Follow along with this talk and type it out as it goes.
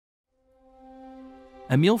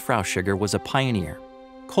Emil Frauchiger was a pioneer,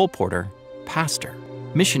 colporteur, pastor,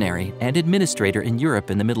 missionary, and administrator in Europe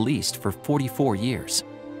and the Middle East for 44 years.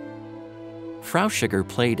 Frauchiger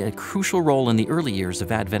played a crucial role in the early years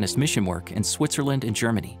of Adventist mission work in Switzerland and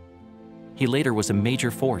Germany. He later was a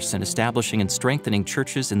major force in establishing and strengthening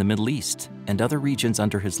churches in the Middle East and other regions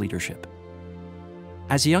under his leadership.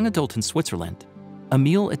 As a young adult in Switzerland,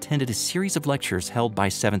 Emil attended a series of lectures held by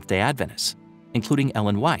Seventh-day Adventists, including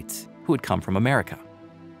Ellen White, who had come from America.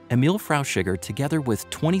 Emil Frauchiger, together with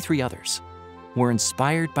 23 others, were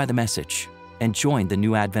inspired by the message and joined the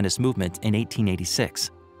New Adventist movement in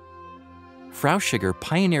 1886. Frauchiger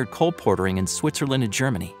pioneered colporteuring in Switzerland and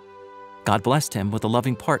Germany. God blessed him with a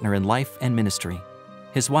loving partner in life and ministry.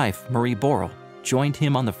 His wife, Marie Borel, joined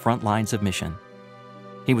him on the front lines of mission.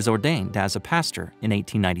 He was ordained as a pastor in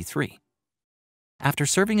 1893. After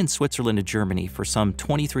serving in Switzerland and Germany for some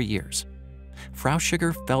 23 years,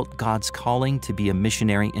 Frauchiger felt God's calling to be a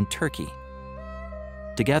missionary in Turkey.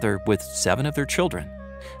 Together with 7 of their children,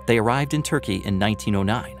 they arrived in Turkey in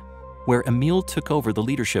 1909, where Emil took over the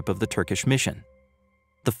leadership of the Turkish mission.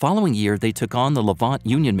 The following year, they took on the Levant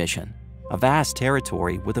Union Mission, a vast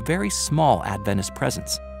territory with a very small Adventist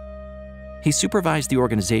presence. He supervised the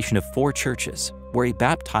organization of 4 churches, where he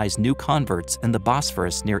baptized new converts in the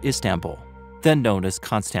Bosphorus near Istanbul, then known as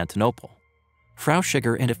Constantinople.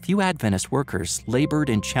 Frauchiger and a few Adventist workers labored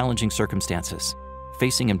in challenging circumstances,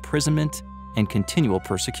 facing imprisonment and continual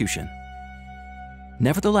persecution.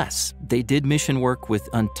 Nevertheless, they did mission work with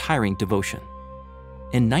untiring devotion.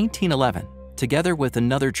 In 1911, together with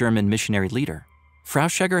another German missionary leader,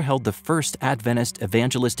 Frauchiger held the first Adventist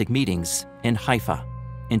evangelistic meetings in Haifa,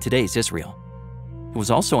 in today's Israel. It was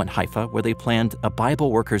also in Haifa where they planned a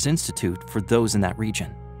Bible Workers Institute for those in that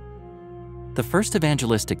region. The first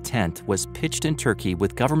evangelistic tent was pitched in Turkey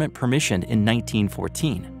with government permission in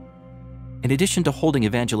 1914. In addition to holding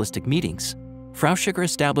evangelistic meetings, Frauchiger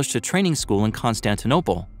established a training school in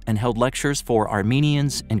Constantinople and held lectures for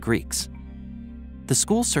Armenians and Greeks. The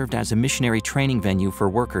school served as a missionary training venue for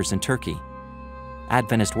workers in Turkey.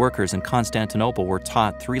 Adventist workers in Constantinople were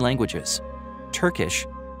taught 3 languages, Turkish,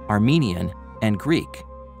 Armenian, and Greek,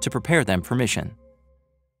 to prepare them for mission.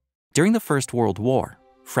 During the First World War,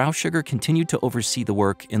 Frauchiger continued to oversee the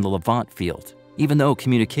work in the Levant field, even though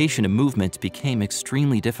communication and movement became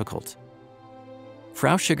extremely difficult.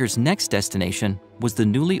 Frauchiger's next destination was the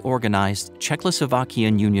newly organized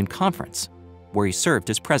Czechoslovakian Union Conference, where he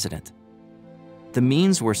served as president. The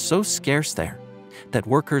means were so scarce there that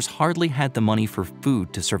workers hardly had the money for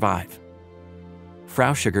food to survive.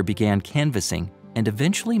 Frauchiger began canvassing and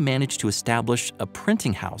eventually managed to establish a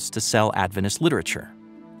printing house to sell Adventist literature.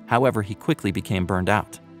 However, he quickly became burned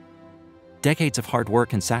out. Decades of hard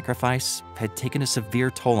work and sacrifice had taken a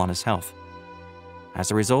severe toll on his health.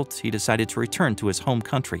 As a result, he decided to return to his home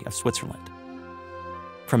country of Switzerland.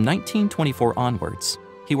 From 1924 onwards,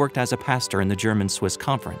 he worked as a pastor in the German-Swiss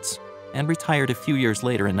Conference and retired a few years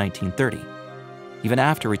later in 1930. Even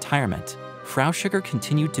after retirement, Frauchiger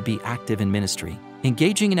continued to be active in ministry,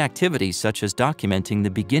 engaging in activities such as documenting the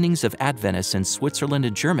beginnings of Adventists in Switzerland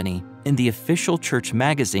and Germany in the official church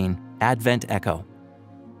magazine Advent Echo.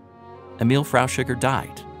 Emil Frauchiger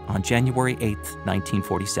died on January 8,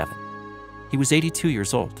 1947. He was 82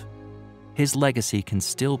 years old. His legacy can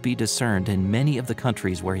still be discerned in many of the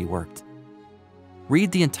countries where he worked.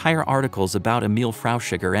 Read the entire articles about Emil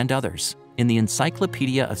Frauchiger and others in the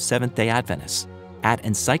Encyclopedia of Seventh-day Adventists at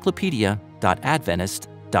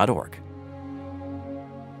encyclopedia.adventist.org.